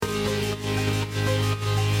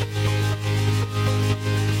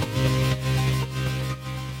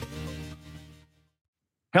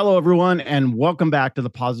Hello, everyone, and welcome back to the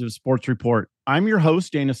Positive Sports Report. I'm your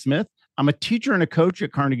host, Dana Smith. I'm a teacher and a coach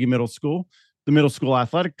at Carnegie Middle School, the middle school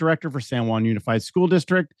athletic director for San Juan Unified School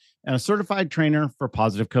District, and a certified trainer for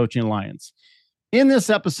Positive Coaching Alliance. In this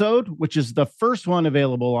episode, which is the first one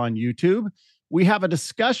available on YouTube, we have a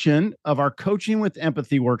discussion of our Coaching with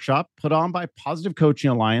Empathy workshop put on by Positive Coaching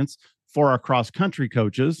Alliance for our cross-country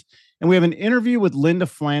coaches. And we have an interview with Linda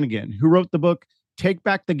Flanagan, who wrote the book, Take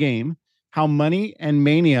Back the Game: How Money and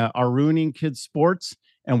Mania Are Ruining Kids' Sports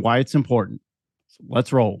and Why It's Important. So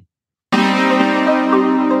let's roll.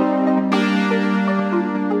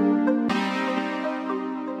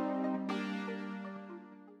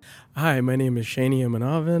 Hi, my name is Shania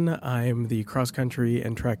Manavan. I'm the cross-country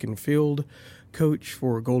and track and field coach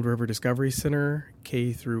for Gold River Discovery Center,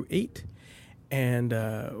 K through 8. And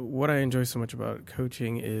what I enjoy so much about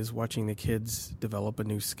coaching is watching the kids develop a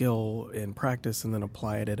new skill in practice and then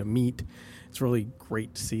apply it at a meet. It's really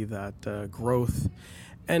great to see that growth.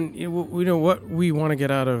 And what we want to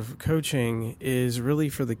get out of coaching is really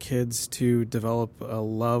for the kids to develop a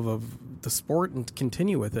love of the sport and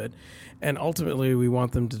continue with it. And ultimately, we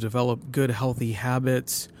want them to develop good, healthy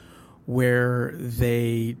habits where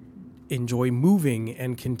they enjoy moving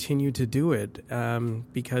and continue to do it,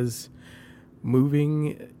 because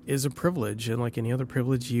moving is a privilege, and like any other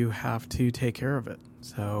privilege, you have to take care of it.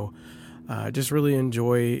 So just really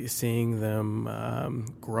enjoy seeing them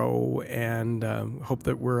grow, and hope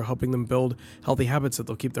that we're helping them build healthy habits that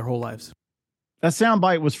they'll keep their whole lives. That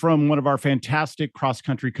soundbite was from one of our fantastic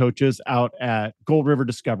cross-country coaches out at Gold River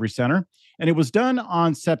Discovery Center, and it was done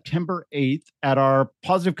on September 8th at our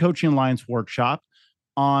Positive Coaching Alliance workshop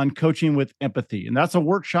on coaching with empathy. And that's a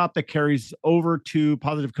workshop that carries over to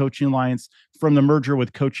Positive Coaching Alliance from the merger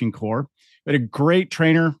with Coaching Core. We had a great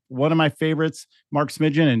trainer, one of my favorites, Mark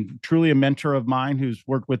Smidgen, and truly a mentor of mine who's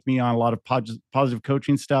worked with me on a lot of positive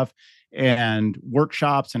coaching stuff and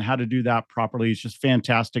workshops and how to do that properly. He's just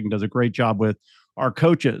fantastic and does a great job with our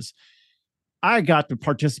coaches. I got to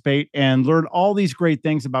participate and learn all these great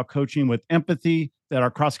things about coaching with empathy that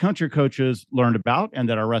our cross-country coaches learned about and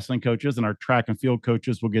that our wrestling coaches and our track and field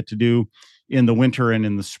coaches will get to do in the winter and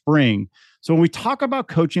in the spring. So when we talk about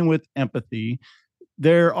coaching with empathy,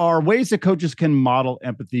 there are ways that coaches can model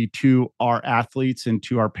empathy to our athletes and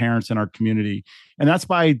to our parents and our community. And that's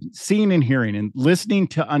by seeing and hearing and listening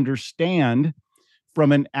to understand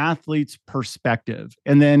from an athlete's perspective,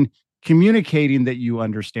 and then communicating that you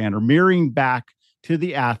understand or mirroring back to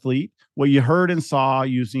the athlete what you heard and saw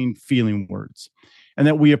using feeling words. And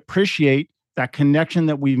that we appreciate that connection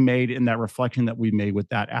that we've made and that reflection that we've made with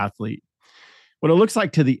that athlete. What it looks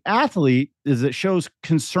like to the athlete is it shows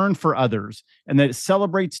concern for others, and that it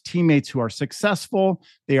celebrates teammates who are successful.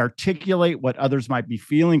 They articulate what others might be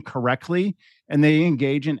feeling correctly, and they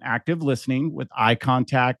engage in active listening with eye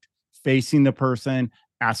contact, facing the person,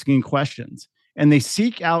 asking questions. And they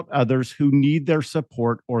seek out others who need their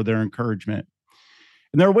support or their encouragement.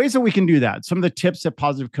 And there are ways that we can do that. Some of the tips that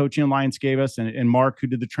Positive Coaching Alliance gave us and Mark, who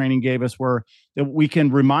did the training, gave us were that we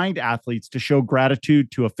can remind athletes to show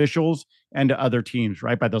gratitude to officials and to other teams,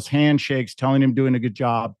 right? By those handshakes, telling them doing a good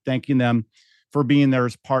job, thanking them for being there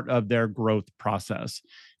as part of their growth process.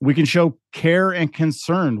 We can show care and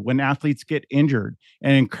concern when athletes get injured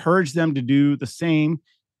and encourage them to do the same,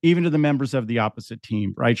 even to the members of the opposite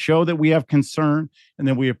team, right? Show that we have concern and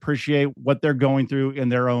that we appreciate what they're going through in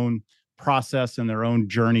their own process and their own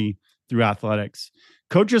journey through athletics.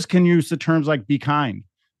 Coaches can use the terms like be kind,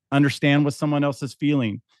 understand what someone else is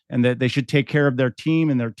feeling, and that they should take care of their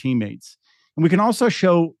team and their teammates. And we can also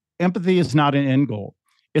show empathy is not an end goal.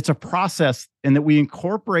 It's a process, and that we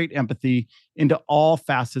incorporate empathy into all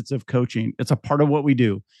facets of coaching. It's a part of what we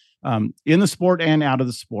do in the sport and out of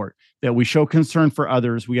the sport, that we show concern for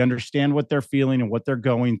others. We understand what they're feeling and what they're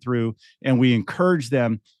going through, and we encourage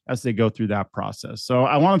them as they go through that process. So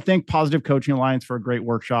I want to thank Positive Coaching Alliance for a great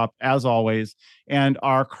workshop, as always, and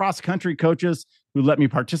our cross-country coaches who let me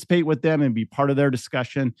participate with them and be part of their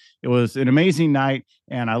discussion. It was an amazing night,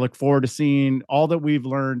 and I look forward to seeing all that we've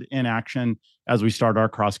learned in action as we start our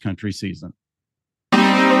cross-country season.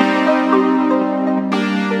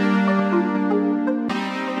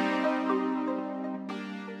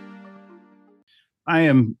 I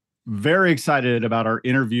am very excited about our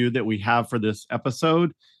interview that we have for this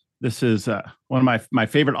episode. This is one of my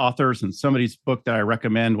favorite authors, and somebody's book that I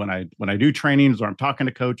recommend when I do trainings, or I'm talking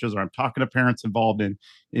to coaches, or I'm talking to parents involved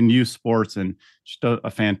in youth sports, and just a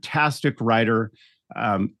fantastic writer.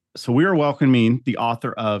 So we are welcoming the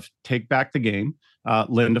author of Take Back the Game,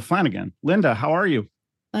 Linda Flanagan. Linda, how are you?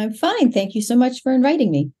 I'm fine. Thank you so much for inviting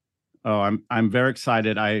me. Oh, I'm very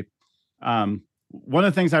excited. one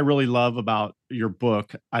of the things I really love about your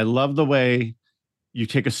book, I love the way you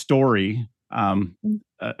take a story,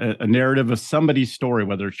 a narrative of somebody's story,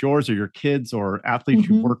 whether it's yours or your kids or athletes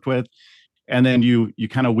you've worked with, and then you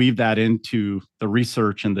kind of weave that into the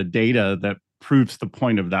research and the data that proves the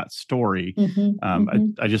point of that story.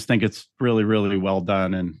 I just think it's really, really well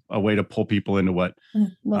done, and a way to pull people into what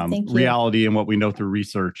reality and what we know through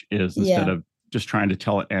research is, instead of just trying to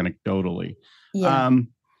tell it anecdotally.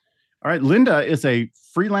 All right. Linda is a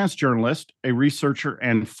freelance journalist, a researcher,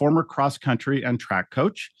 and former cross country and track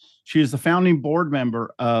coach. She is the founding board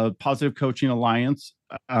member of Positive Coaching Alliance,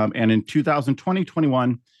 and in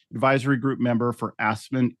 2020-21, advisory group member for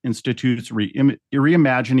Aspen Institute's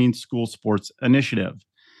Reimagining School Sports Initiative.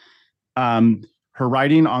 Her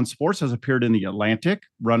writing on sports has appeared in The Atlantic,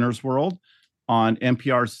 Runner's World, on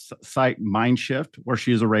NPR's site Mindshift, where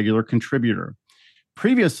she is a regular contributor.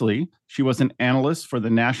 Previously, she was an analyst for the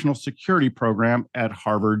National Security Program at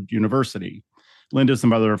Harvard University. Linda is the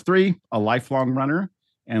mother of three, a lifelong runner,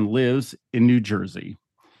 and lives in New Jersey.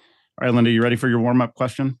 All right, Linda, you ready for your warm-up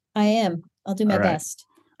question? I am. I'll do my best.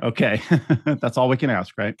 Okay. That's all we can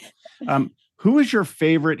ask, right? Who is your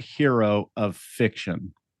favorite hero of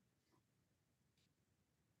fiction?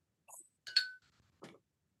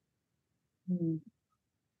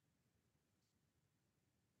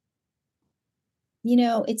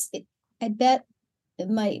 I bet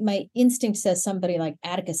my instinct says somebody like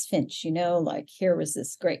Atticus Finch, like here was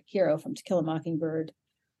this great hero from To Kill a Mockingbird.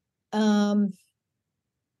 But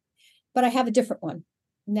I have a different one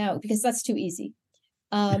now, because that's too easy.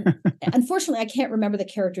 Unfortunately, I can't remember the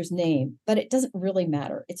character's name, but it doesn't really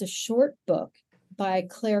matter. It's a short book by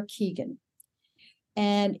Claire Keegan,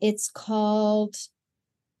 and it's called,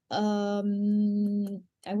 I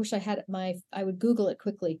wish I had it, I would Google it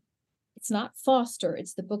quickly. It's not Foster.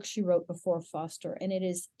 It's the book she wrote before Foster. And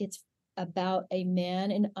it's about a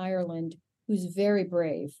man in Ireland who's very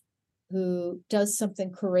brave, who does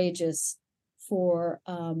something courageous for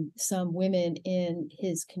some women in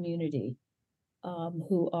his community,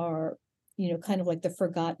 who are, kind of like the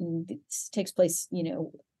forgotten. This takes place,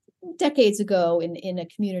 decades ago in a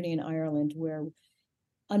community in Ireland where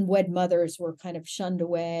unwed mothers were kind of shunned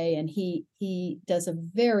away. And he does a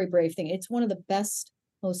very brave thing. It's one of the best,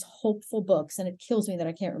 most hopeful books, and it kills me that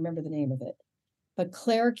I can't remember the name of it. But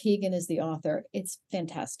Claire Keegan is the author. It's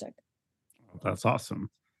fantastic. That's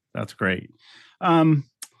awesome. That's great.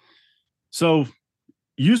 So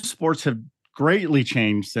youth sports have greatly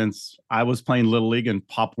changed since I was playing Little League and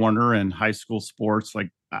Pop Warner and high school sports.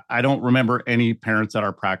 Like, I don't remember any parents at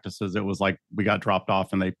our practices. It was like we got dropped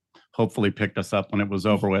off and they hopefully picked us up when it was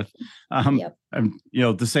over with. And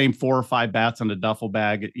the same 4 or 5 bats on a duffel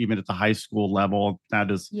bag, even at the high school level, that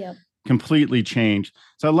is completely changed.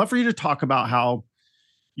 So I'd love for you to talk about how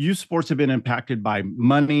youth sports have been impacted by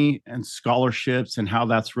money and scholarships, and how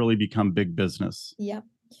that's really become big business. Yep.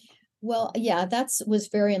 Well, that was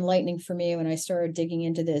very enlightening for me when I started digging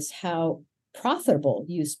into this, how profitable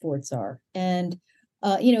youth sports are. And,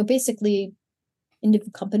 basically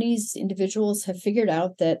individuals have figured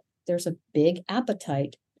out that there's a big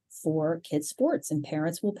appetite for kids' sports, and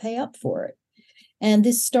parents will pay up for it. And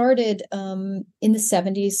this started in the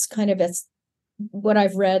 70s, kind of, as what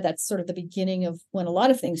I've read, that's sort of the beginning of when a lot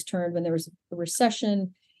of things turned, when there was a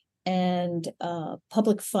recession, and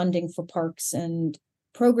public funding for parks and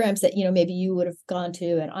programs that, maybe you would have gone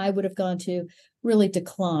to and I would have gone to really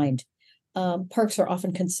declined. Parks are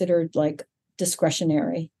often considered like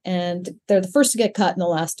discretionary, and they're the first to get cut and the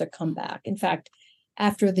last to come back. In fact,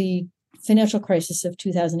 after the financial crisis of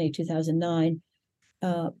 2008, 2009,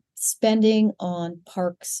 spending on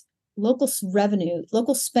parks, local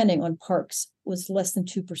spending on parks was less than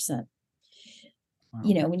 2%. Wow.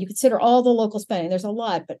 When you consider all the local spending, there's a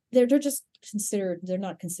lot, but they're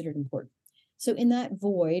not considered important. So in that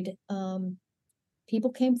void,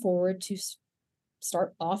 people came forward to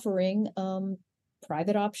start offering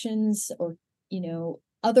private options, or,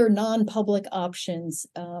 other non-public options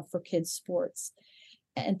for kids' sports.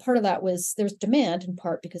 And part of that was there's demand, in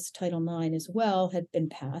part because Title IX as well had been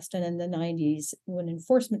passed. And in the 90s, when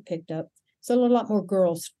enforcement picked up, so a lot more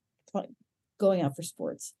girls going out for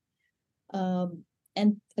sports.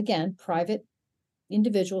 And again, private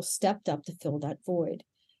individuals stepped up to fill that void.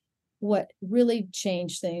 What really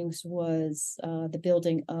changed things was the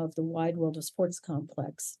building of the Wide World of Sports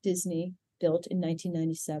complex Disney built in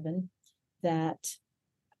 1997. That,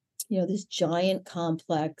 this giant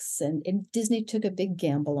complex, and Disney took a big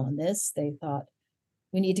gamble on this. They thought,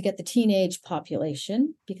 we need to get the teenage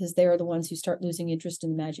population because they are the ones who start losing interest in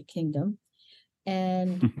the Magic Kingdom.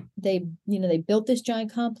 And they built this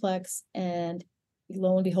giant complex, and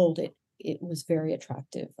lo and behold, it was very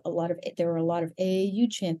attractive. There were a lot of AAU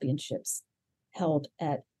championships held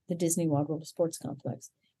at the Disney Wide World of Sports complex.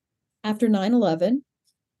 After 9/11,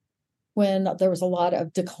 when there was a lot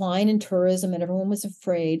of decline in tourism and everyone was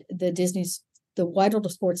afraid, the Wide World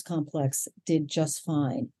of Sports complex did just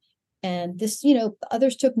fine. And this,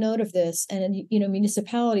 others took note of this, and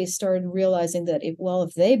municipalities started realizing that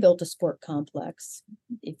if they built a sport complex,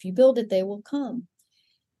 if you build it, they will come.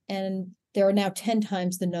 And there are now 10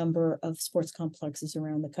 times the number of sports complexes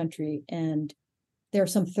around the country, and there are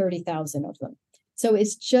some 30,000 of them. So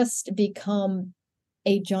it's just become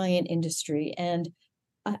a giant industry. And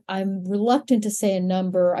I'm reluctant to say a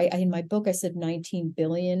number. In my book, I said 19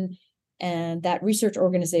 billion. And that research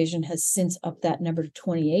organization has since upped that number to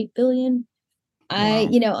 28 billion. Wow.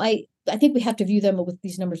 I think we have to view them with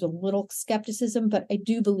these numbers with a little skepticism, but I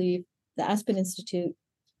do believe the Aspen Institute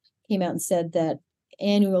came out and said that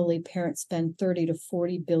annually parents spend $30 to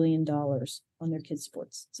 $40 billion on their kids'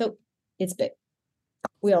 sports. So it's big.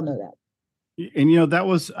 We all know that. And, that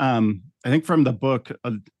was, I think from the book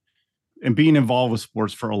and being involved with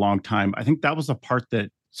sports for a long time, I think that was the part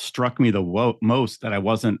that struck me the most, that I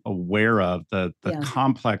wasn't aware of, the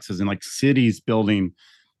complexes and like cities building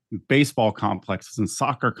baseball complexes and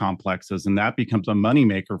soccer complexes. And that becomes a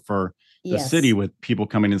moneymaker for the city, with people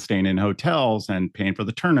coming and staying in hotels and paying for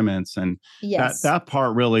the tournaments. And that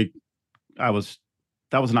part really, that was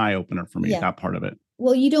an eye opener for me, that part of it.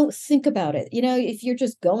 Well, you don't think about it. If you're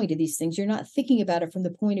just going to these things, you're not thinking about it from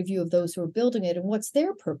the point of view of those who are building it and what's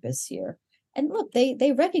their purpose here. And look,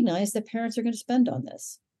 they recognize that parents are going to spend on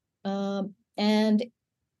this. And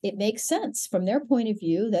it makes sense from their point of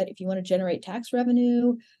view that if you want to generate tax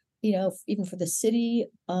revenue, even for the city,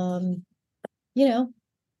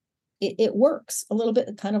 it works a little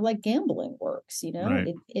bit, kind of like gambling works,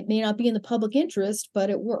 right. It may not be in the public interest, but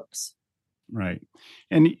it works. Right.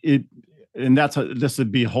 And this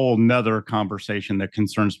would be a whole nother conversation that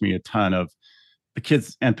concerns me a ton, of the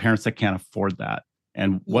kids and parents that can't afford that,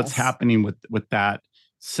 and what's happening with that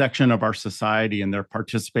section of our society and their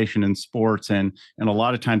participation in sports. And a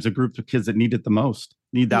lot of times a group of kids that need it the most,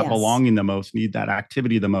 need that belonging the most, need that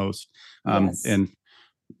activity the most. And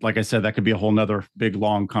like I said, that could be a whole nother big,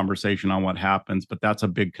 long conversation on what happens, but that's a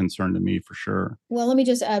big concern to me for sure. Well, let me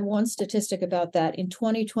just add one statistic about that. In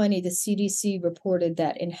 2020, the CDC reported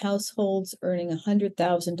that in households earning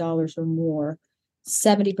 $100,000 or more,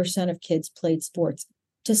 70% of kids played sports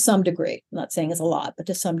to some degree. I'm not saying it's a lot, but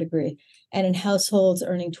to some degree. And in households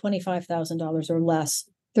earning $25,000 or less,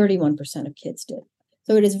 31% of kids did.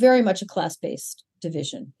 So it is very much a class-based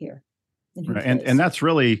division here. Right. And that's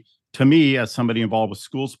really, to me, as somebody involved with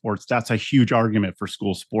school sports, that's a huge argument for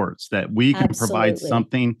school sports, that we can provide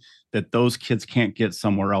something that those kids can't get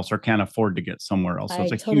somewhere else or can't afford to get somewhere else. So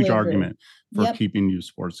it's a huge argument for keeping youth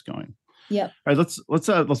sports going. Yep. All right,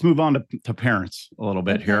 let's move on to parents a little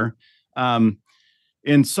bit here.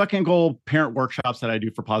 In Suck and Goal parent workshops that I do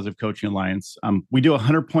for Positive Coaching Alliance, we do a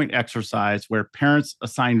 100-point exercise where parents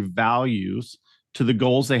assign values to the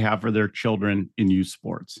goals they have for their children in youth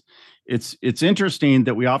sports. It's interesting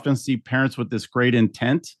that we often see parents with this great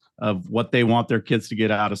intent of what they want their kids to get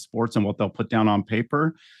out of sports and what they'll put down on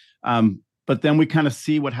paper. But then we kind of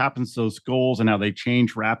see what happens to those goals and how they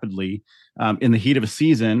change rapidly in the heat of a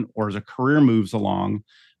season or as a career moves along.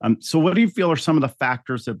 So what do you feel are some of the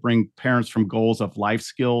factors that bring parents from goals of life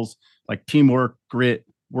skills like teamwork, grit,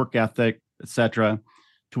 work ethic, etc.,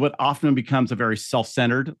 to what often becomes a very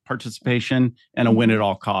self-centered participation and a win at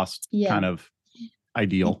all cost kind of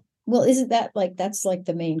ideal? Well, isn't that that's like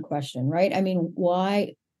the main question, right? I mean,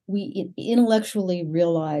 why we intellectually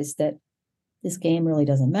realize that this game really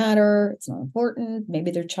doesn't matter. It's not important.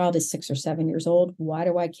 Maybe their child is 6 or 7 years old. Why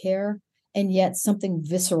do I care? And yet something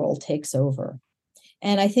visceral takes over.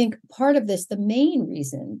 And I think part of this, the main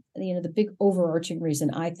reason, the big overarching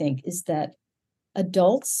reason, I think, is that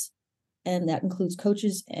adults, and that includes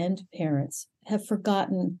coaches and parents, have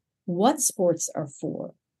forgotten what sports are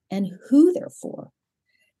for and who they're for.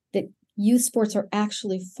 That youth sports are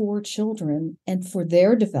actually for children and for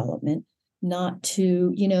their development, not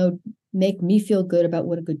to, make me feel good about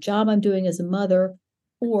what a good job I'm doing as a mother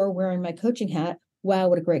or wearing my coaching hat. Wow,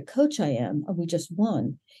 what a great coach I am. We just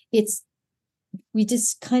won. We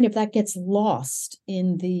just kind of, that gets lost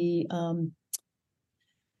in the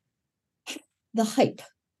hype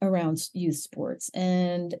around youth sports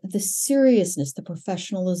and the seriousness, the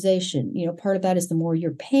professionalization. Part of that is the more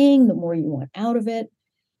you're paying, the more you want out of it.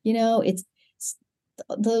 It's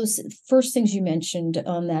those first things you mentioned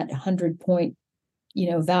on that 100-point,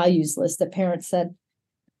 values list that parents said,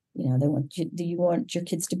 Do you want your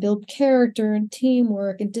kids to build character and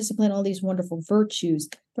teamwork and discipline, all these wonderful virtues?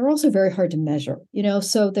 They're also very hard to measure,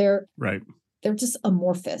 so they're just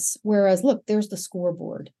amorphous. Whereas, look, there's the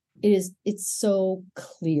scoreboard. It's so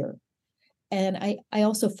clear. And I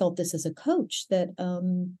also felt this as a coach that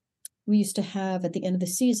we used to have at the end of the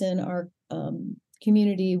season, our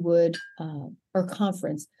community our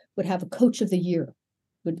conference would have a coach of the year.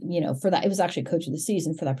 For that, it was actually coach of the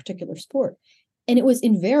season for that particular sport. And it was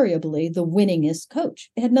invariably the winningest coach.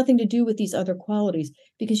 It had nothing to do with these other qualities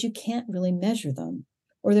because you can't really measure them,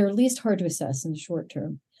 or they're at least hard to assess in the short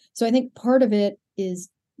term. So I think part of it is,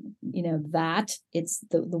 that it's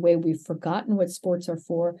the way we've forgotten what sports are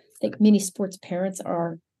for. I think many sports parents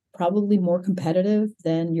are probably more competitive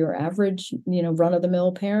than your average,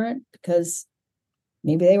 run-of-the-mill parent, because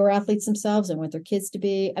maybe they were athletes themselves and want their kids to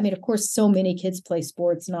be. I mean, of course, so many kids play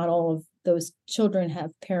sports. Not all of those children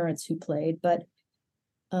have parents who played, but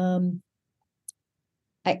I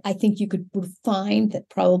think you could find that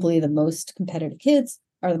probably the most competitive kids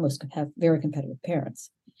are the most have very competitive parents.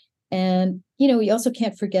 And, we also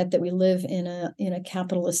can't forget that we live in a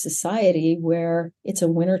capitalist society where it's a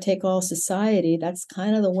winner take all society. That's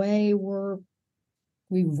kind of the way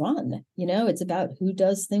we run, it's about who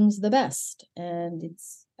does things the best, and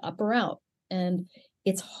it's up or out. And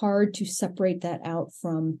it's hard to separate that out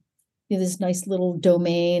from this nice little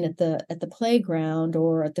domain at the playground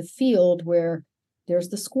or at the field where there's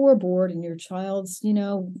the scoreboard and your child's,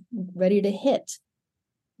 ready to hit.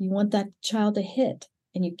 You want that child to hit,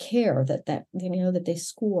 and you care that that they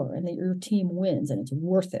score and that your team wins and it's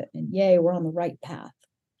worth it. And yay, we're on the right path.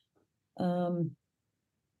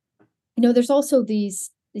 There's also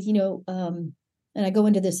these, and I go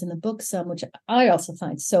into this in the book some, which I also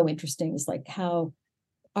find so interesting, is like how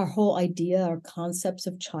our whole idea, our concepts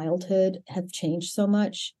of childhood have changed so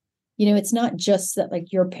much. It's not just that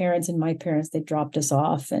like your parents and my parents, they dropped us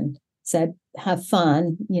off and said, have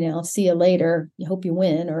fun, see you later. You hope you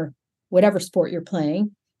win, or whatever sport you're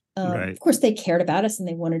playing. Right. Of course, they cared about us and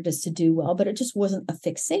they wanted us to do well, but it just wasn't a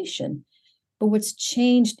fixation. But what's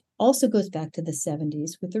changed also goes back to the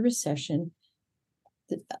 70s with the recession.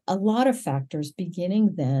 A lot of factors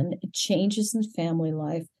beginning then, changes in family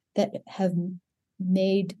life that have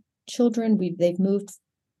made children, they've moved,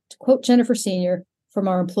 to quote Jennifer Senior, from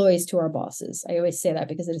our employees to our bosses. I always say that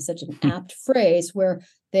because it is such an apt phrase, where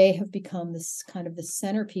they have become this kind of the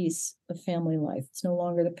centerpiece of family life. It's no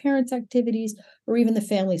longer the parents' activities or even the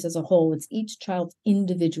families as a whole. It's each child's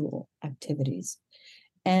individual activities.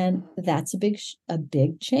 And that's a big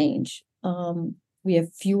change. We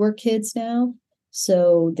have fewer kids now,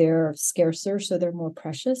 so they're scarcer, so they're more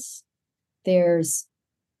precious. There's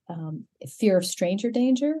fear of stranger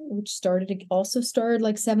danger, which also started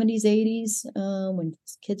like 70s, 80s, when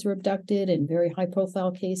kids were abducted in very high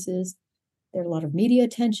profile cases. There's a lot of media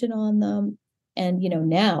attention on them. And,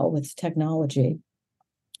 now with technology,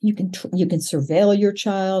 you can surveil your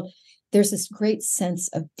child. There's this great sense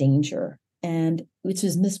of danger, and which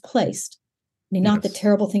is misplaced. I mean, not that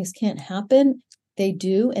terrible things can't happen. They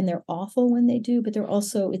do, and they're awful when they do, but they're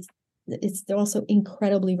also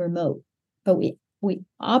incredibly remote. But we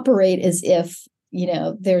operate as if,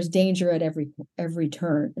 there's danger at every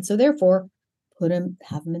turn. And so therefore,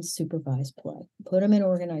 have them in supervised play, put them in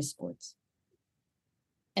organized sports.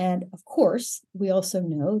 And of course, we also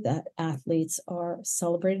know that athletes are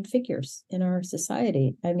celebrated figures in our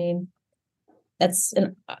society. I mean, it's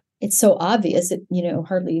so obvious, it,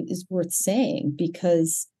 hardly is worth saying,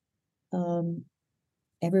 because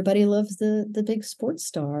everybody loves the big sports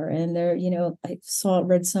star. And I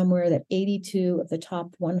read somewhere that 82 of the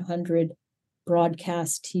top 100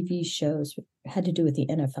 broadcast TV shows had to do with the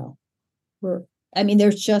NFL.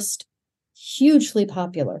 They're just hugely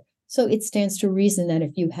popular. So it stands to reason that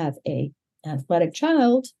if you have an athletic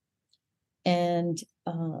child and,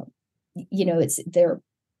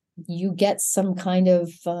 you get some kind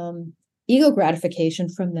of ego gratification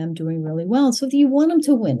from them doing really well. So you want them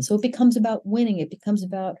to win. So it becomes about winning. It becomes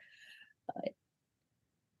about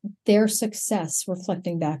their success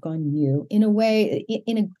reflecting back on you in a way,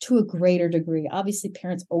 to a greater degree. Obviously,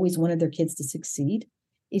 parents always wanted their kids to succeed.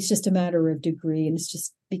 It's just a matter of degree, and it's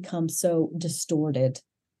just become so distorted.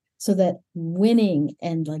 So that winning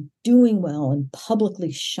and like doing well and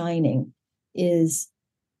publicly shining has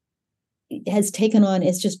taken on,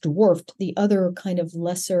 it's just dwarfed the other kind of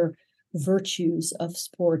lesser virtues of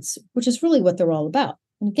sports, which is really what they're all about.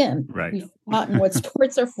 And again, we've forgotten what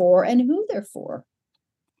sports are for and who they're for.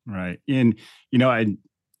 Right. And,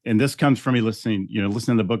 and this comes from me listening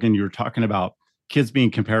to the book, and you were talking about kids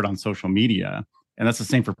being compared on social media, and that's the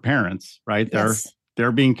same for parents, right? Yes.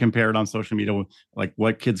 they're being compared on social media with, like,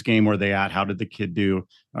 what kid's game were they at? How did the kid do?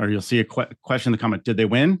 Or you'll see a question in the comment, did they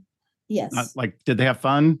win? Yes. Like, did they have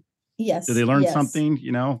fun? Yes. Did they learn yes. something?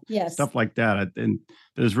 Yes. Stuff like that. And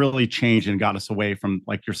there's really changed and got us away from,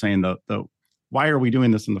 like you're saying, the why are we doing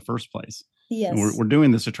this in the first place? Yes. And we're doing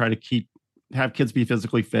this to try to have kids be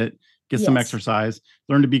physically fit, get some Yes. exercise,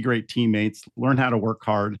 learn to be great teammates, learn how to work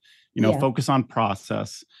hard, focus on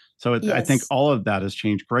process. So I think all of that has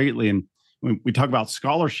changed greatly. And when we talk about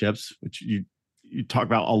scholarships, which you talk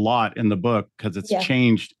about a lot in the book, because it's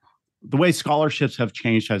changed. The way scholarships have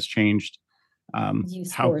changed has changed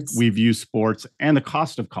how we view sports, and the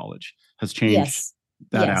cost of college has changed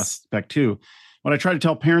that aspect too. What I try to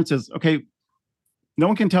tell parents is, okay, no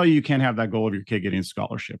one can tell you can't have that goal of your kid getting a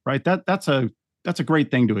scholarship, right? That's a great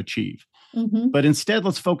thing to achieve. Mm-hmm. But instead,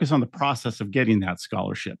 let's focus on the process of getting that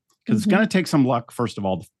scholarship, because it's going to take some luck. First of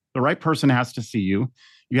all, the right person has to see you.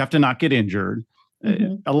 You have to not get injured.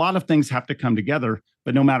 Mm-hmm. A lot of things have to come together,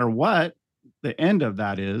 but no matter what, the end of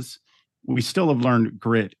that is, we still have learned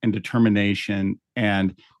grit and determination,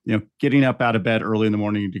 and getting up out of bed early in the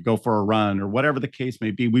morning to go for a run, or whatever the case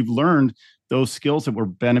may be. We've learned those skills that will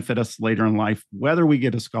benefit us later in life, whether we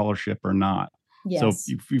get a scholarship or not. Yes.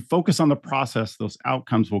 So if you focus on the process, those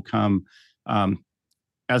outcomes will come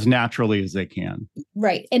as naturally as they can.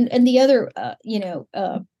 Right. And the other,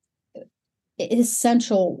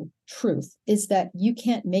 essential truth is that you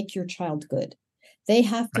can't make your child good. They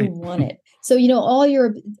have to want it. So, all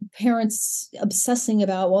your parents obsessing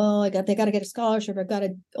about, well, they got to get a scholarship. I've got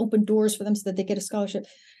to open doors for them so that they get a scholarship.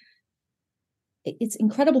 It's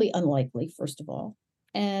incredibly unlikely, first of all.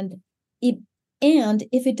 And if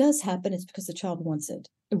it does happen, it's because the child wants it.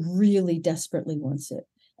 It really desperately wants it,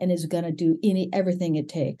 and is going to do everything it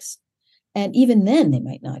takes. And even then, they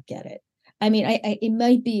might not get it. I mean, it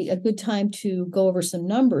might be a good time to go over some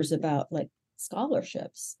numbers about like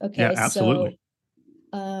scholarships. Okay. Yeah, absolutely.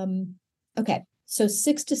 So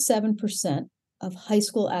 6 to 7% of high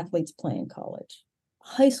school athletes play in college.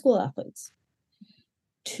 High school athletes.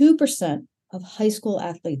 2% of high school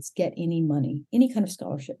athletes get any money, any kind of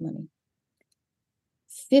scholarship money.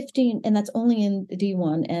 15, and that's only in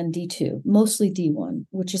D1 and D2, mostly D1,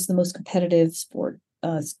 which is the most competitive sport,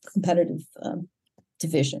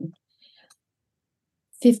 division.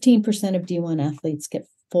 15% of D1 athletes get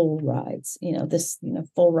full rides,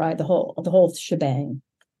 full ride, the whole shebang.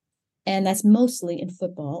 And that's mostly in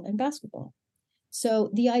football and basketball. So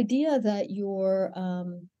the idea that your,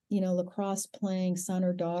 lacrosse playing son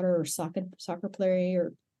or daughter, or soccer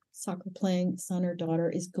playing son or daughter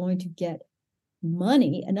is going to get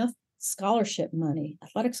money, enough scholarship money,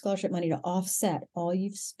 athletic scholarship money to offset all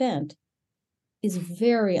you've spent, is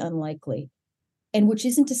very unlikely. And which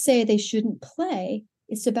isn't to say they shouldn't play.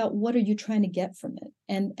 It's about, what are you trying to get from it?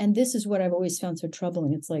 And this is what I've always found so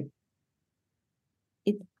troubling. It's like,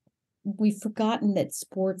 we've forgotten that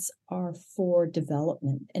sports are for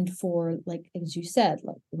development and for, like, as you said,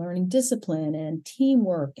 like learning discipline and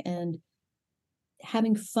teamwork and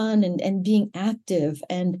having fun and being active.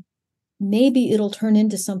 And maybe it'll turn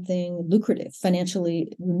into something lucrative,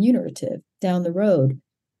 financially remunerative down the road.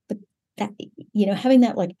 But that, having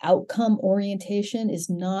that like outcome orientation is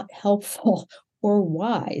not helpful or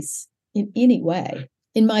wise in any way,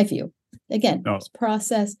 in my view. Again, It's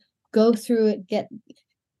process, go through it,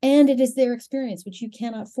 and it is their experience, which you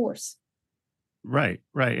cannot force. Right.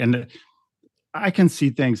 And I can see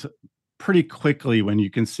things pretty quickly when you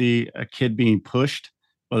can see a kid being pushed,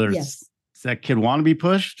 whether does that kid want to be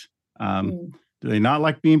pushed? Do they not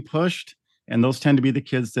like being pushed? And those tend to be the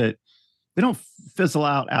kids that they don't fizzle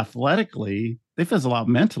out athletically, they fizzle out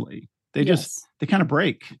mentally. They they kind of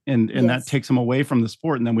break, and that takes them away from the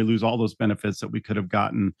sport. And then we lose all those benefits that we could have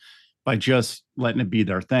gotten by just letting it be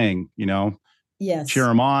their thing, cheer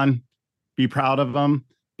them on, be proud of them,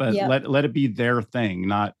 but let it be their thing,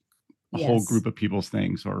 not a whole group of people's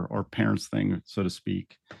things or parents' thing, so to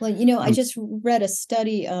speak. Well, I just read a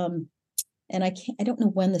study, and I don't know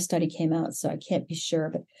when the study came out, so I can't be sure,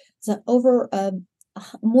 but it's over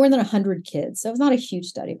more than 100 kids. So it was not a huge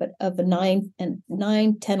study, but of the 9, 10,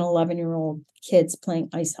 11-year-old kids playing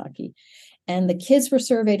ice hockey. And the kids were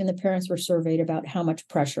surveyed and the parents were surveyed about how much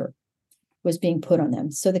pressure was being put on them.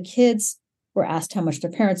 So the kids were asked how much their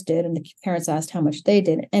parents did, and the parents asked how much they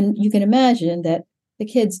did. And you can imagine that the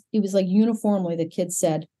kids, it was like uniformly, the kids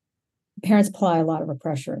said, parents apply a lot of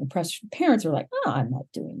pressure, and the parents were like, oh, I'm not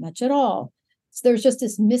doing much at all. So there's just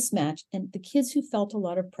this mismatch. And the kids who felt a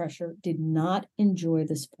lot of pressure did not enjoy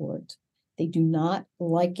the sport. They do not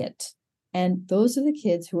like it. And those are the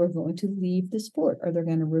kids who are going to leave the sport, or they're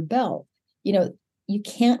going to rebel. You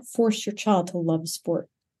can't force your child to love sport.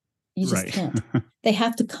 You just Right. can't. They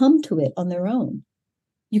have to come to it on their own.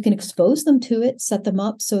 You can expose them to it, set them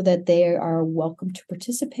up so that they are welcome to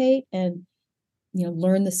participate and,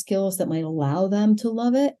 learn the skills that might allow them to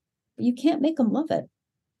love it. But you can't make them love it.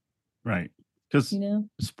 Right. Because You know,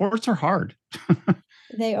 sports are hard.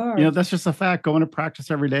 they are. That's just a fact. Going to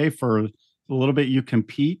practice every day for the little bit you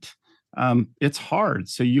compete, it's hard.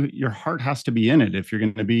 So your heart has to be in it if you're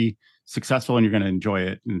going to be successful and you're going to enjoy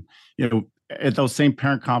it. And at those same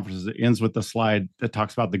parent conferences, it ends with the slide that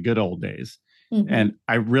talks about the good old days. Mm-hmm. And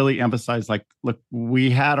I really emphasize, like, look, we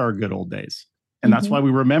had our good old days. And that's why we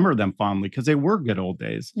remember them fondly, because they were good old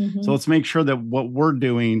days. So let's make sure that what we're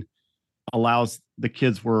doing allows the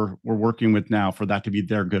kids we're working with now for that to be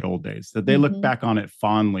their good old days, that they look back on it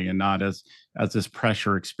fondly and not as this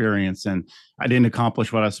pressure experience. And I didn't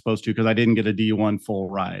accomplish what I was supposed to because I didn't get a D1 full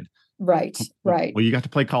ride. Right. Well, you got to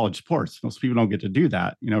play college sports. Most people don't get to do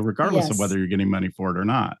that, regardless of whether you're getting money for it or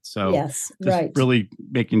not. So yes, just really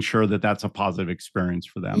making sure that that's a positive experience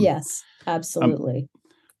for them. Yes, absolutely.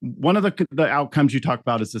 One of the outcomes you talk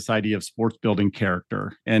about is this idea of sports building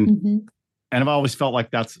character. And I've always felt like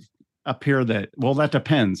that's up here that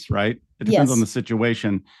depends, right? It depends on the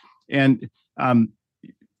situation. And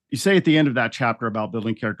you say at the end of that chapter about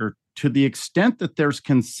building character, to the extent that there's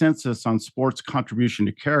consensus on sports contribution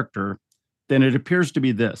to character, then it appears to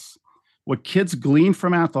be this: what kids glean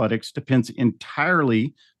from athletics depends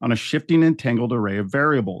entirely on a shifting and tangled array of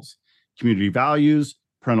variables: community values,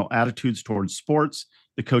 parental attitudes towards sports,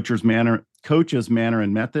 the coach's manner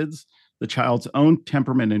and methods, the child's own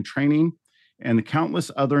temperament and training, and the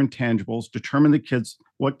countless other intangibles determine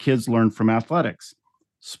what kids learn from athletics.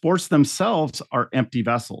 Sports themselves are empty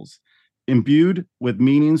vessels, imbued with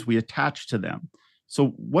meanings we attach to them. So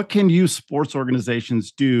what can you sports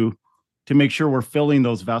organizations do to make sure we're filling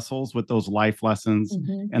those vessels with those life lessons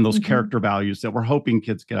and those character values that we're hoping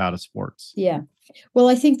kids get out of sports? Yeah. Well,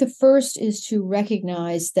 I think the first is to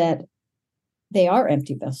recognize that they are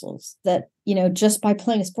empty vessels, that, just by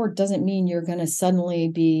playing a sport doesn't mean you're going to suddenly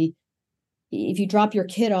be, if you drop your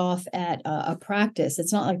kid off at a practice,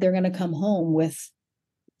 it's not like they're going to come home with,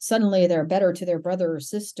 suddenly they're better to their brother or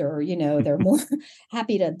sister, they're more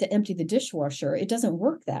happy to empty the dishwasher. It doesn't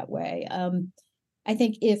work that way. I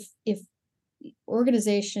think if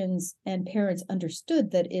organizations and parents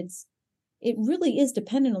understood that it really is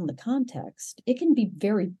dependent on the context. It can be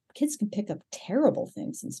kids can pick up terrible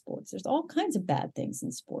things in sports. There's all kinds of bad things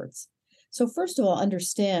in sports. So first of all,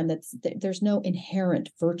 understand that there's no inherent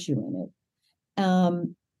virtue in it.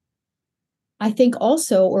 I think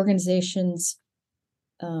also organizations,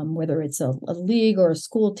 whether it's a league or a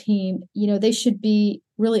school team, they should be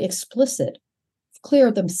really explicit,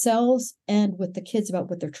 clear themselves and with the kids about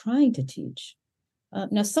what they're trying to teach.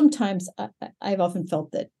 Now, sometimes I've often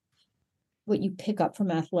felt that what you pick up from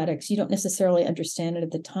athletics, you don't necessarily understand it at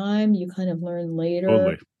the time. You kind of learn later.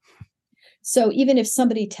 Totally. So even if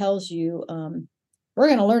somebody tells you, we're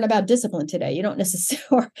going to learn about discipline today, you don't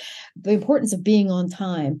necessarily, the importance of being on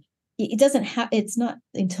time, it's not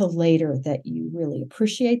until later that you really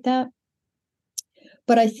appreciate that.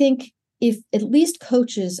 But I think if at least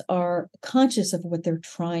coaches are conscious of what they're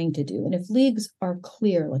trying to do, and if leagues are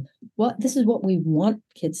clear, like this is what we want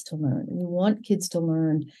kids to learn. We want kids to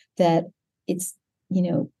learn that it's,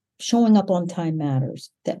 showing up on time matters,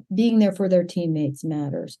 that being there for their teammates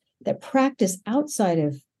matters, that practice outside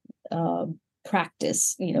of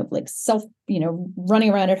practice, like running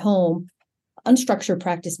around at home, unstructured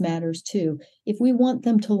practice matters too. If we want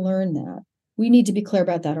them to learn that, we need to be clear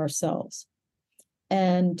about that ourselves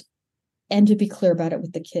and to be clear about it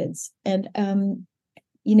with the kids. And,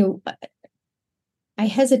 I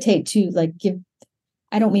hesitate to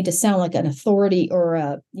I don't mean to sound like an authority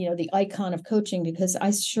or the icon of coaching, because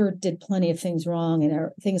I sure did plenty of things wrong and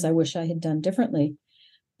things I wish I had done differently.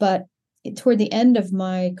 But toward the end of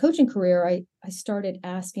my coaching career, I started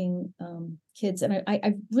asking kids, and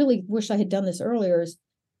I really wish I had done this earlier, is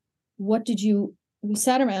we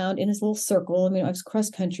sat around in this little circle. I mean, I was cross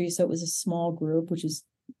country, so it was a small group, which is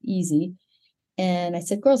easy. And I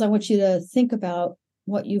said, girls, I want you to think about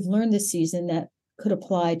what you've learned this season that could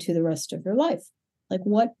apply to the rest of your life. Like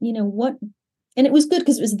what, and it was good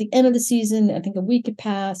because it was at the end of the season. I think a week had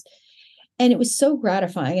passed and it was so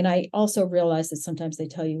gratifying. And I also realized that sometimes they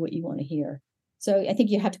tell you what you want to hear. So I think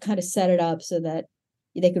you have to kind of set it up so that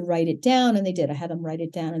they could write it down, and they did. I had them write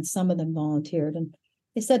it down, and some of them volunteered. And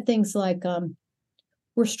they said things like, I'm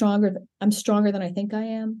stronger than I think I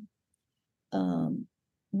am.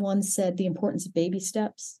 One said the importance of baby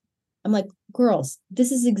steps. I'm like, girls,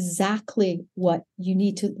 this is exactly what you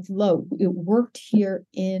need to load. It worked here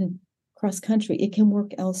in cross country. It can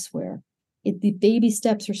work elsewhere. The baby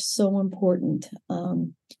steps are so important.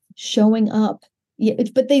 Showing up, yeah,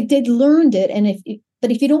 but they'd learned it, and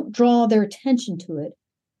if you don't draw their attention to it,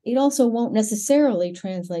 it also won't necessarily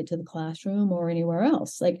translate to the classroom or anywhere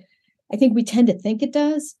else. Like, I think we tend to think it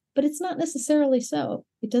does, but it's not necessarily so.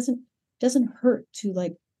 It doesn't hurt to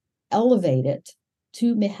like elevate it,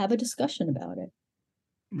 to have a discussion about it.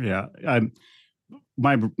 Yeah.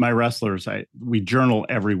 My wrestlers, we journal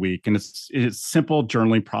every week, and it's simple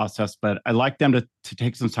journaling process, but I like them to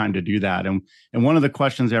take some time to do that. And one of the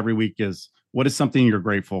questions every week is, what is something you're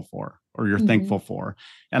grateful for or you're thankful for?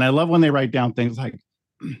 And I love when they write down things like,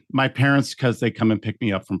 my parents, because they come and pick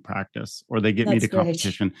me up from practice, or they get me to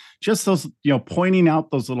competition. Just those, pointing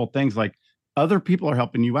out those little things, like other people are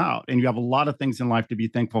helping you out, and you have a lot of things in life to be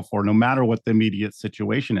thankful for, no matter what the immediate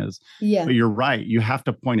situation is. Yeah. But you're right. You have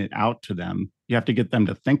to point it out to them. You have to get them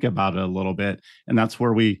to think about it a little bit. And that's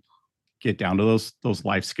where we get down to those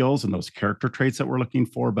life skills and those character traits that we're looking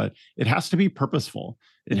for. But it has to be purposeful.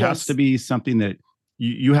 It has to be something that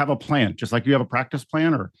you have a plan, just like you have a practice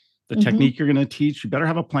plan or the technique you're going to teach. You better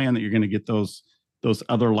have a plan that you're going to get those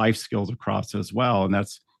other life skills across as well. And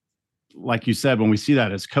that's, like you said, when we see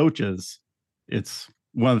that as coaches, it's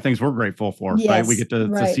one of the things we're grateful for, right? We get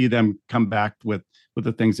to see them come back with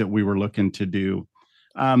the things that we were looking to do.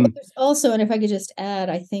 There's also, and if I could just add,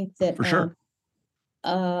 I think that for sure,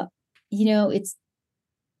 it's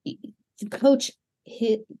the coach.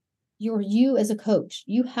 You as a coach,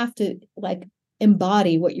 you have to like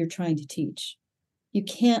embody what you're trying to teach. You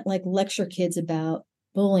can't like lecture kids about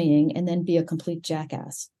bullying and then be a complete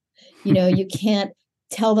jackass. You can't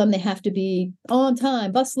tell them they have to be on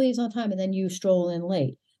time, bus leaves on time, and then you stroll in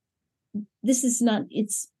late.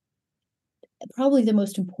 It's probably the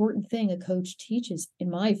most important thing a coach teaches, in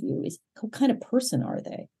my view, is what kind of person are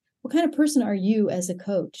they? What kind of person are you as a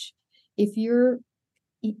coach? If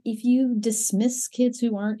you dismiss kids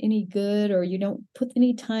who aren't any good, or you don't put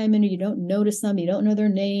any time in, or you don't notice them, you don't know their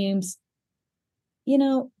names,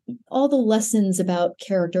 all the lessons about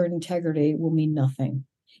character and integrity will mean nothing.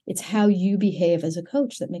 It's how you behave as a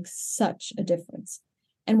coach that makes such a difference.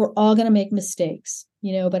 And we're all going to make mistakes,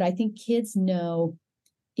 but I think kids know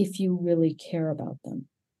if you really care about them,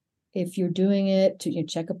 if you're doing it to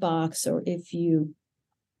check a box, or if you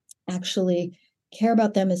actually care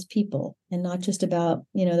about them as people and not just about,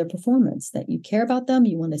 their performance, that you care about them,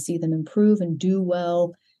 you want to see them improve and do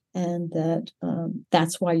well, and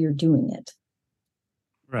that's why you're doing it.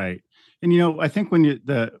 Right. And, I think when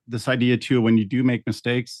this idea too, when you do make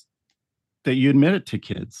mistakes, that you admit it to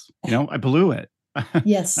kids, I blew it.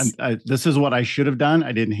 Yes. This is what I should have done.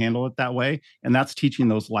 I didn't handle it that way. And that's teaching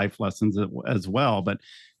those life lessons as well. But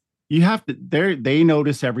you have to, they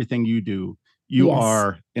notice everything you do. You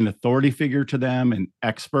are an authority figure to them, an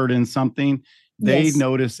expert in something. They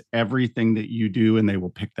notice everything that you do, and they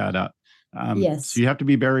will pick that up. So you have to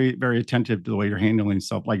be very, very attentive to the way you're handling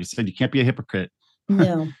yourself. Like you said, you can't be a hypocrite.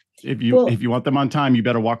 No. If you want them on time, you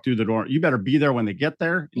better walk through the door. You better be there when they get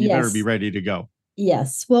there, and you better be ready to go.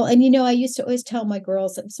 Yes. Well, and I used to always tell my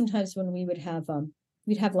girls that sometimes when we would have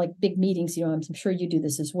we'd have like big meetings, I'm sure you do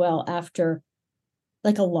this as well, after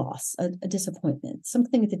like a loss, a disappointment,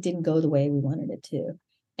 something that didn't go the way we wanted it to.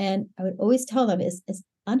 And I would always tell them, as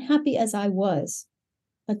unhappy as I was,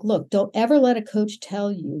 like, look, don't ever let a coach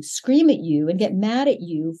scream at you and get mad at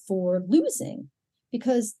you for losing,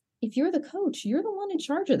 because if you're the coach, you're the one in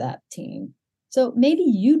charge of that team. So maybe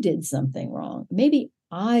you did something wrong. Maybe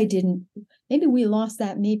I didn't. Maybe we lost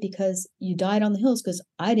that meet because you died on the hills because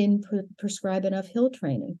I didn't prescribe enough hill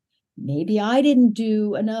training. Maybe I didn't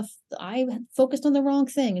do enough. I focused on the wrong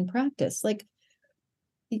thing in practice. Like,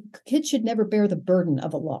 kids should never bear the burden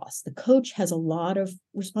of a loss. The coach has a lot of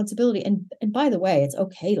responsibility. And by the way, it's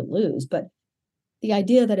okay to lose, but the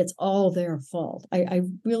idea that it's all their fault, I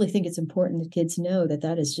really think it's important that kids know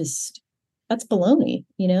that is just, that's baloney.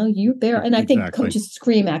 You bear, and I think coaches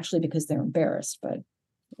scream actually because they're embarrassed, but.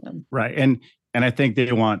 Right. And I think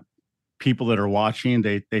they want people that are watching,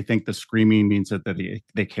 they think the screaming means that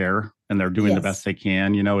they care and they're doing the best they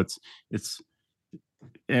can. It's,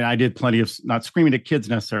 and I did plenty of, not screaming at kids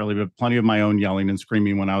necessarily, but plenty of my own yelling and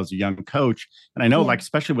screaming when I was a young coach. And I know, like,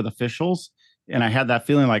 especially with officials, and I had that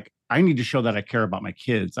feeling like, I need to show that I care about my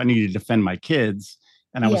kids. I need to defend my kids.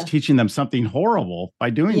 And I was teaching them something horrible by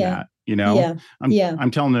doing that.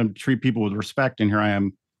 I'm telling them to treat people with respect. And here I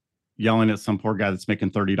am yelling at some poor guy that's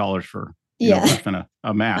making $30 for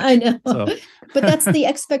a match. I know. So. But that's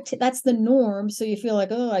that's the norm. So you feel like,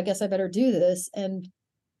 oh, I guess I better do this. And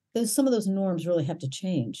some of those norms really have to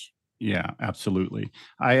change. Yeah, absolutely.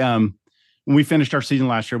 When we finished our season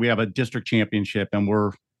last year, we have a district championship, and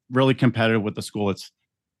we're really competitive with the school. It's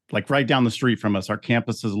like right down the street from us. Our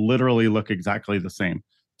campuses literally look exactly the same.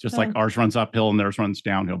 Just like ours runs uphill and theirs runs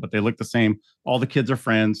downhill, but they look the same. All the kids are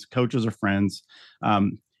friends, coaches are friends.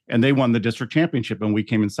 And they won the district championship and we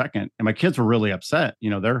came in second. And my kids were really upset. You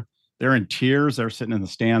know, they're in tears. They're sitting in the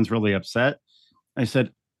stands really upset. I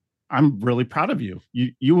said, I'm really proud of you.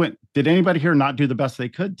 You went, did anybody here not do the best they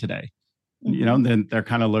could today? Mm-hmm. You know, and then they're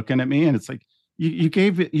kind of looking at me and it's like, you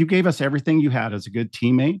gave us everything you had as a good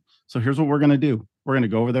teammate. So here's what we're going to do. We're going to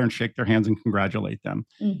go over there and shake their hands and congratulate them.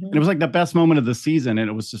 Mm-hmm. And it was like the best moment of the season. And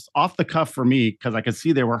it was just off the cuff for me because I could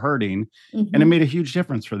see they were hurting and it made a huge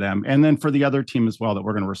difference for them. And then for the other team as well, that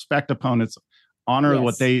we're going to respect opponents, honor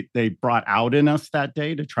what they brought out in us that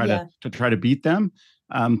day to try to beat them.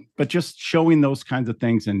 But just showing those kinds of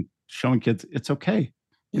things and showing kids it's okay.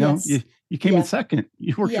 You know, you came in second.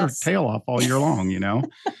 You worked your tail off all year long, you know.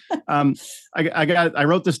 I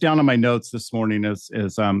wrote this down on my notes this morning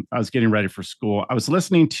as I was getting ready for school. I was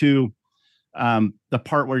listening to the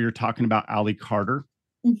part where you're talking about Allie Carter.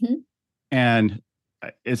 Mm-hmm. And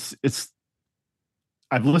it's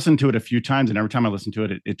I've listened to it a few times, and every time I listen to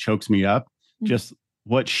it, it chokes me up. Mm-hmm. Just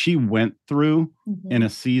what she went through in a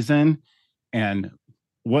season and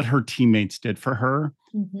what her teammates did for her.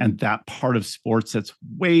 Mm-hmm. And that part of sports that's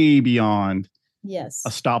way beyond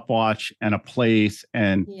a stopwatch and a place,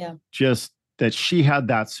 and just that she had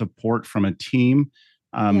that support from a team.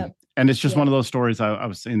 And it's just one of those stories I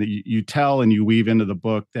was saying that you tell and you weave into the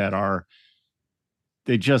book that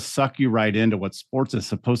they just suck you right into what sports is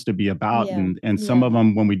supposed to be about. And some of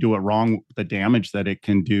them, when we do it wrong, the damage that it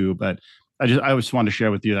can do. But I just wanted to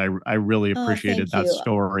share with you that I really appreciated that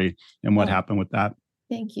story and what happened with that.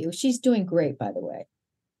 Thank you. She's doing great, by the way.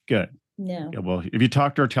 Good. Yeah. Well, if you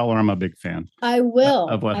talk to her, tell her I'm a big fan. I will.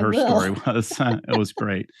 Of what her story was. It was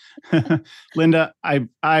great. Linda,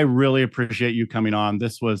 I really appreciate you coming on.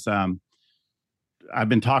 This was, I've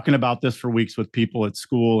been talking about this for weeks with people at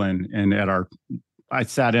school and I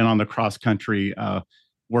sat in on the cross country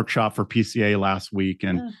workshop for PCA last week.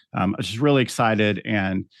 And I was just really excited.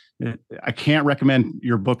 And I can't recommend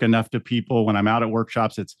your book enough to people when I'm out at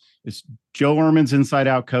workshops. It's Joe Ehrmann's Inside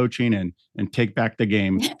Out Coaching and Take Back the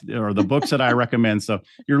Game or the books that I recommend. So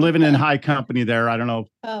you're living in high company there. I don't know.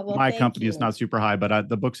 My company is not super high, but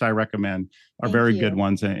the books I recommend are very good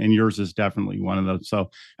ones. And yours is definitely one of those. So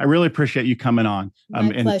I really appreciate you coming on.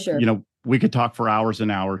 My pleasure. You know, we could talk for hours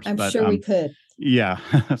and hours. I'm sure we could. Yeah.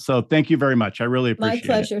 So thank you very much. I really appreciate it.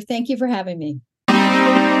 My pleasure. Thank you for having me.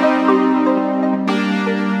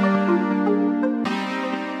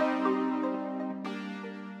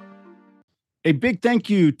 A big thank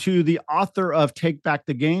you to the author of Take Back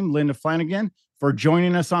the Game, Linda Flanagan, for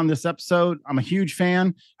joining us on this episode. I'm a huge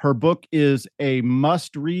fan. Her book is a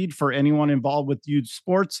must read for anyone involved with youth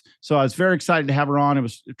sports. So I was very excited to have her on. It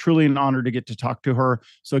was truly an honor to get to talk to her.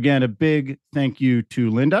 So again, a big thank you to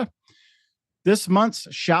Linda. This month's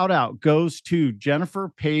shout out goes to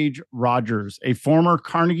Jennifer Page Rogers, a former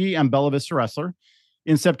Carnegie and Bella Vista wrestler.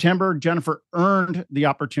 In September, Jennifer earned the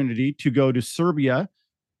opportunity to go to Serbia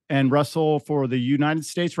and wrestle for the United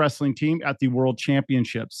States wrestling team at the World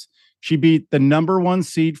Championships. She beat the number 1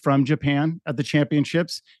 seed from Japan at the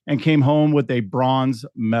championships and came home with a bronze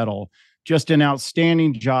medal. Just an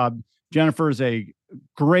outstanding job. Jennifer is a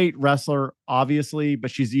great wrestler, obviously,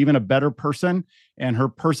 but she's even a better person. And her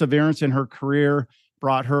perseverance in her career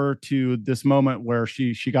brought her to this moment where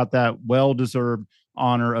she got that well-deserved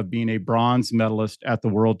honor of being a bronze medalist at the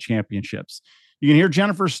World Championships. You can hear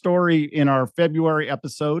Jennifer's story in our February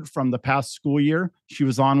episode from the past school year. She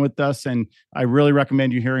was on with us, and I really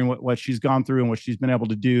recommend you hearing what she's gone through and what she's been able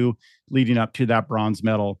to do leading up to that bronze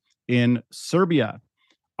medal in Serbia.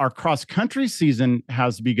 Our cross-country season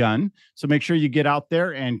has begun, so make sure you get out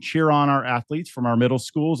there and cheer on our athletes from our middle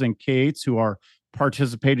schools and K-8s who are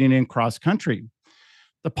participating in cross-country.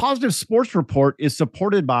 The Positive Sports Report is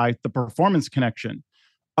supported by the Performance Connection.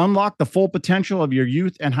 Unlock the full potential of your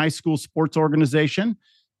youth and high school sports organization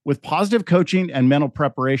with positive coaching and mental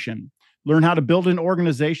preparation. Learn how to build an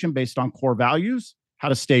organization based on core values, how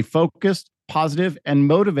to stay focused, positive, and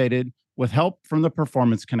motivated with help from the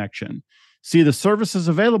Performance Connection. See the services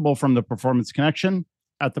available from the Performance Connection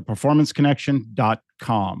at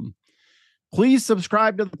theperformanceconnection.com. Please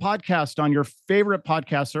subscribe to the podcast on your favorite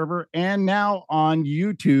podcast server and now on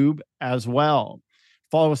YouTube as well.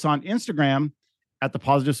 Follow us on Instagram at the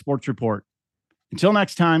Positive Sports Report. Until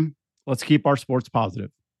next time, let's keep our sports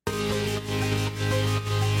positive.